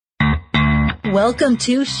Welcome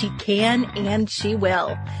to She Can and She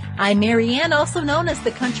Will. I'm Marianne, also known as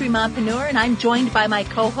the Country Mompreneur, and I'm joined by my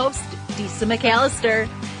co-host, Disa McAllister.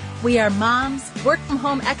 We are moms,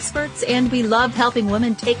 work-from-home experts, and we love helping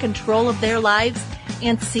women take control of their lives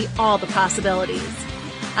and see all the possibilities.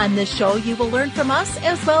 On this show, you will learn from us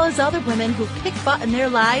as well as other women who kick butt in their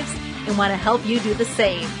lives and want to help you do the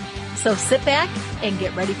same. So sit back and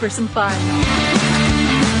get ready for some fun.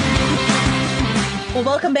 Well,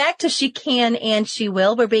 welcome back to She Can and She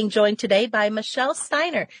Will. We're being joined today by Michelle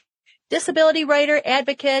Steiner, disability writer,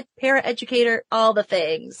 advocate, paraeducator, all the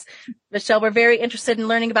things. Michelle, we're very interested in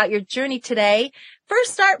learning about your journey today.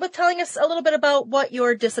 First, start with telling us a little bit about what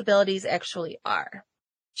your disabilities actually are.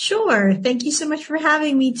 Sure. Thank you so much for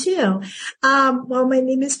having me too. Well, my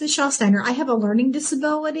name is Michelle Steiner. I have a learning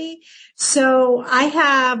disability. So I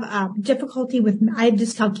have I have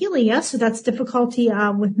dyscalculia. So that's difficulty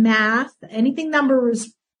with math. Anything number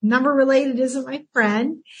related isn't my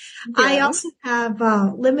friend. Yeah. I also have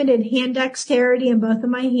limited hand dexterity in both of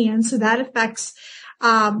my hands. So that affects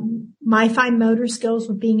my fine motor skills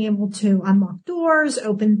with being able to unlock doors,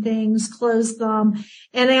 open things, close them.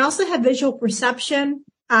 And I also have visual perception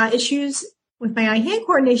issues with my eye-hand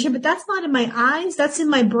coordination, but that's not in my eyes, that's in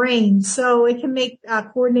my brain. So it can make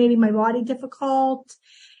coordinating my body difficult,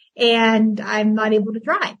 and I'm not able to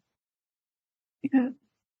drive. Yeah.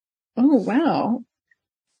 Oh, wow.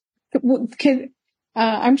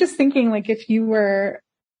 I'm just thinking, like, if you were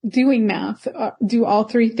doing math, do all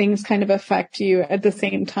three things kind of affect you at the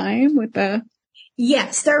same time with the...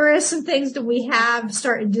 Yes, there are some things that we have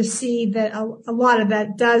started to see that a lot of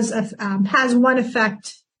that does has one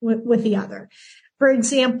effect with the other. For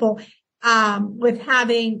example, if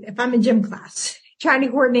I'm in gym class, trying to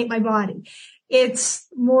coordinate my body, it's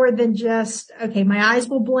more than just, okay, my eyes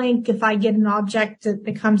will blink if I get an object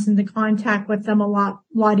that comes into contact with them a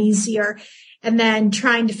lot easier. And then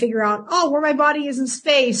trying to figure out, where my body is in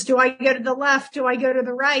space. Do I go to the left? Do I go to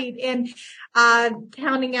the right? And,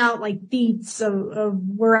 counting out like beats of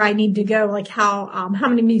where I need to go, like how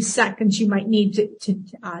many seconds you might need to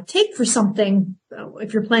take for something.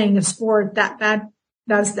 If you're playing a sport, that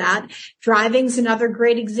does that. Driving's another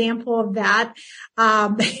great example of that.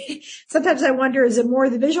 Sometimes I wonder, is it more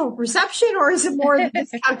the visual perception or is it more the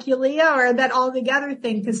dyscalculia or that all together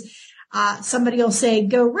thing? Because somebody will say,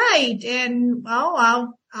 go right. And,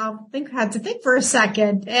 I'll have to think for a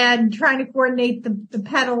second, and trying to coordinate the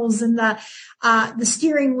pedals and the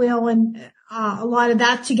steering wheel and, a lot of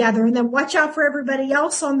that together. And then watch out for everybody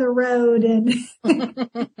else on the road. And,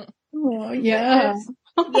 oh, yeah.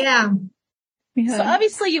 Yeah. Yeah. So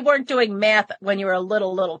obviously you weren't doing math when you were a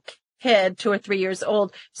little kid, 2 or 3 years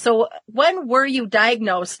old. So when were you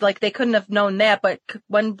diagnosed? Like, they couldn't have known that, but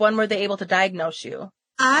when were they able to diagnose you?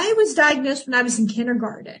 I was diagnosed when I was in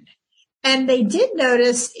kindergarten, and they did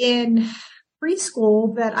notice in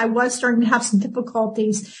preschool that I was starting to have some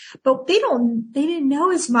difficulties, but they didn't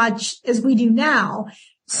know as much as we do now.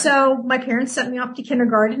 So my parents sent me off to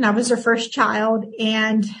kindergarten. I was their first child,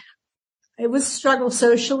 and it was a struggle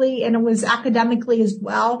socially, and it was academically as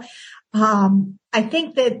well. I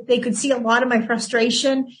think that they could see a lot of my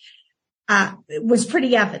frustration. It was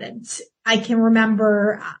pretty evident. I can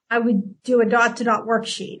remember I would do a dot-to-dot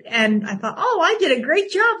worksheet, and I thought, I did a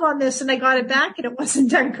great job on this, and I got it back and it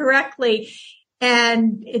wasn't done correctly.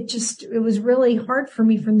 And it was really hard for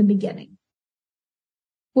me from the beginning.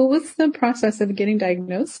 What was the process of getting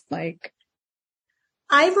diagnosed like?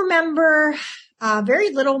 I remember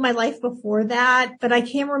very little of my life before that, but I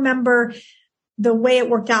can remember the way it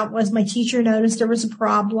worked out was my teacher noticed there was a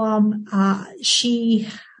problem.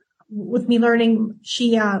 With me learning,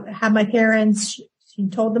 she had my parents, she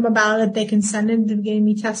told them about it. They consented to getting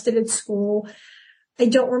me tested at school. I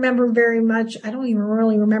don't remember very much. I don't even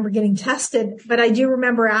really remember getting tested, but I do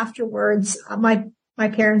remember afterwards, my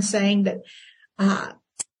parents saying that,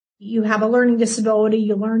 you have a learning disability,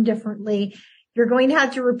 you learn differently. You're going to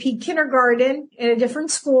have to repeat kindergarten in a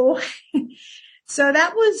different school. So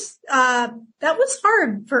that was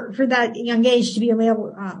hard for that young age to be able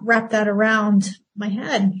to wrap that around my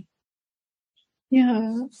head.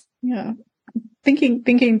 Yeah. Yeah.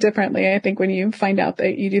 Thinking differently. I think when you find out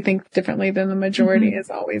that you do think differently than the majority is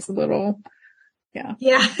always a little, yeah.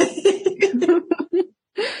 Yeah.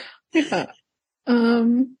 Yeah.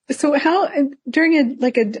 So how, during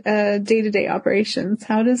a day-to-day operations,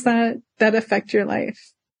 how does that affect your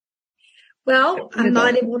life? Well, I'm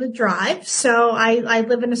not able to drive, so I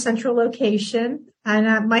live in a central location,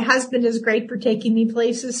 and my husband is great for taking me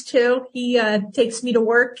places too. He takes me to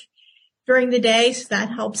work during the day, so that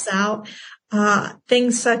helps out.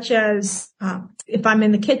 Things such as if I'm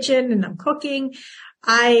in the kitchen and I'm cooking,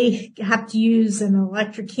 I have to use an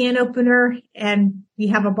electric can opener, and we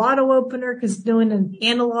have a bottle opener because doing an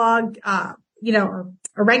analog, or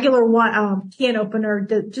a regular one, can opener,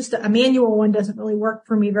 just a manual one doesn't really work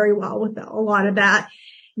for me very well with a lot of that.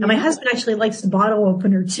 And my husband actually likes the bottle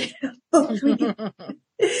opener too.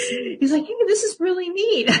 He's like, hey, this is really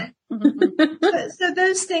neat. So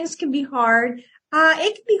those things can be hard.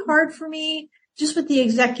 It can be hard for me just with the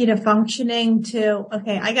executive functioning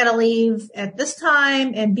okay, I got to leave at this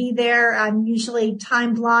time and be there. I'm usually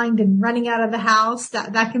time blind and running out of the house.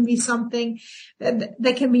 That can be something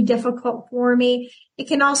that can be difficult for me. It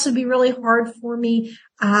can also be really hard for me,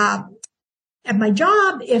 at my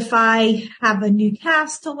job if I have a new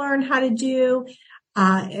task to learn how to do.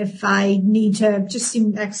 If I need to just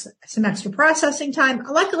some extra processing time.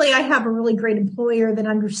 Luckily, I have a really great employer that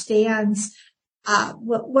understands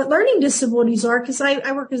what learning disabilities are, because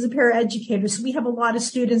I work as a paraeducator, so we have a lot of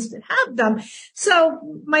students that have them. So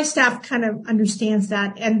my staff kind of understands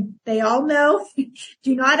that, and they all know,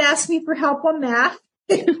 do not ask me for help on math.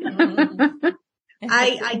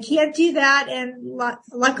 I can't do that, and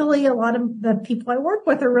luckily a lot of the people I work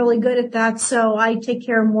with are really good at that, so I take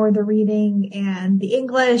care of more of the reading and the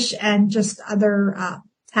English and just other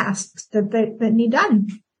tasks that need done.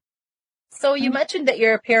 So you mentioned that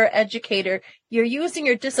you're a paraeducator. You're using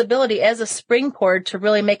your disability as a springboard to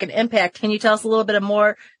really make an impact. Can you tell us a little bit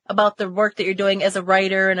more about the work that you're doing as a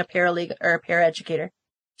writer and a paraeducator?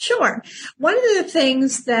 Sure. One of the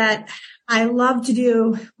things that I love to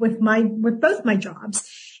do with both my jobs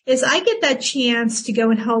is I get that chance to go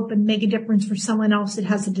and help and make a difference for someone else that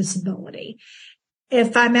has a disability.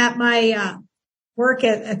 If I'm at my work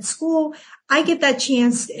at school, I get that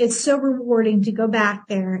chance. It's so rewarding to go back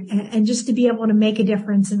there and just to be able to make a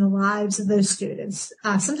difference in the lives of those students.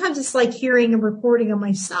 Sometimes it's like hearing a recording of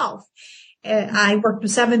myself. I worked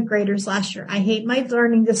with 7th graders last year. I hate my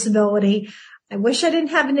learning disability. I wish I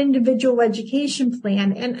didn't have an individual education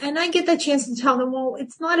plan. And I get that chance to tell them, well,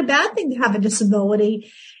 it's not a bad thing to have a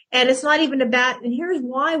disability. And it's not even and here's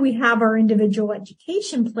why we have our individual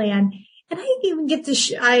education plan. And I even get to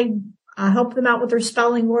help them out with their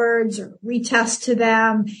spelling words or retest to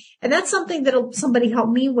them. And that's something that somebody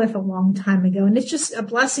helped me with a long time ago. And it's just a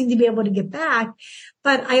blessing to be able to get back.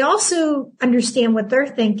 But I also understand what they're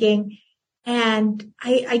thinking. And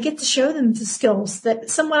I get to show them the skills that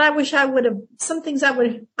some things I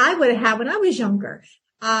would have had when I was younger.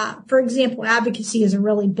 For example, advocacy is a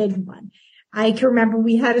really big one. I can remember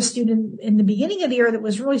we had a student in the beginning of the year that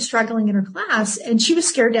was really struggling in her class, and she was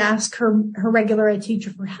scared to ask her regular ed teacher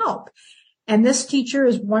for help. And this teacher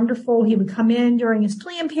is wonderful. He would come in during his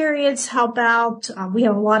plan periods, help out. We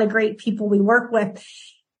have a lot of great people we work with.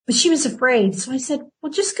 But she was afraid. So I said,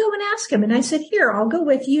 well, just go and ask him. And I said, here, I'll go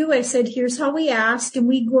with you. I said, here's how we ask. And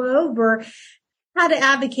we go over how to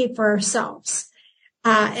advocate for ourselves.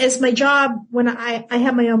 As my job, when I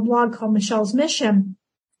have my own blog called Michelle's Mission.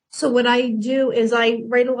 So what I do is I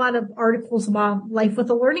write a lot of articles about life with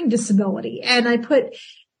a learning disability. And I put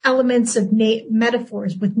elements of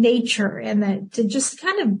metaphors with nature and that to just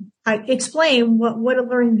kind of explain what a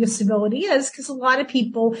learning disability is, because a lot of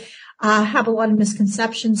people have a lot of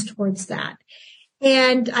misconceptions towards that.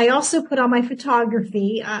 And I also put on my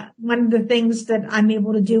photography. One of the things that I'm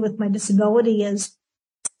able to do with my disability is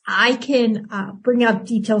I can bring out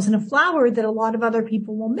details in a flower that a lot of other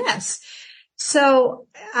people will miss. So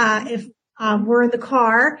if we're in the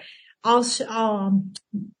car, I'll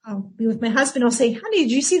be with my husband. I'll say, honey,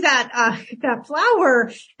 did you see that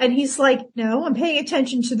flower? And he's like, no, I'm paying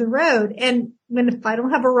attention to the road. And if I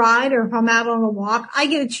don't have a ride or if I'm out on a walk, I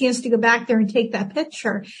get a chance to go back there and take that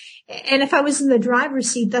picture. And if I was in the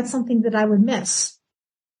driver's seat, that's something that I would miss.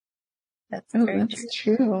 That's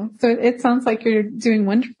true. So it sounds like you're doing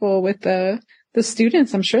wonderful with the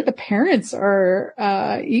students. I'm sure the parents are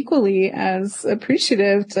equally as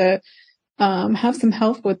appreciative to have some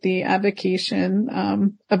help with the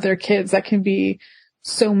avocation of their kids. That can be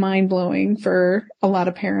so mind-blowing for a lot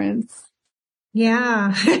of parents.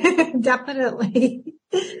 Yeah, definitely.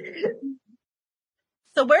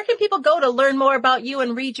 So where can people go to learn more about you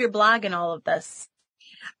and read your blog and all of this?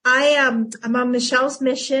 I'm on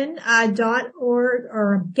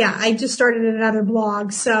michellesmission.org I just started another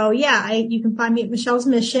blog. So you can find me at Michelle's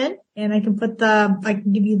Mission, and I can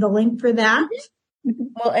give you the link for that.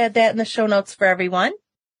 We'll add that in the show notes for everyone.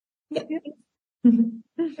 Yep. And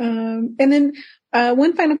then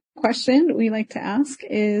one final question we like to ask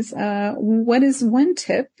is, what is one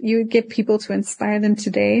tip you would give people to inspire them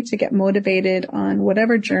today to get motivated on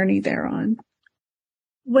whatever journey they're on?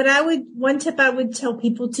 One tip I would tell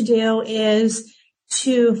people to do is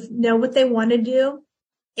to know what they want to do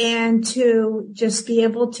and to just be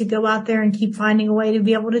able to go out there and keep finding a way to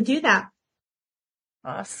be able to do that.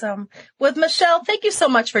 Awesome. With Michelle, thank you so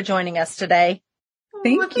much for joining us today.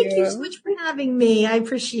 Thank you. Thank you so much for having me. I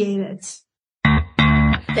appreciate it.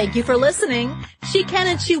 Thank you for listening. She Can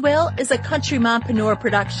and She Will is a Country Mompreneur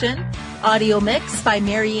production. Audio mix by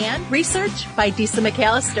Marianne. Research by Disa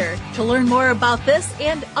McAllister. To learn more about this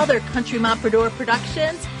and other Country Mompreneur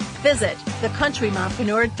productions, visit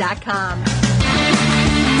thecountrymompreneur.com.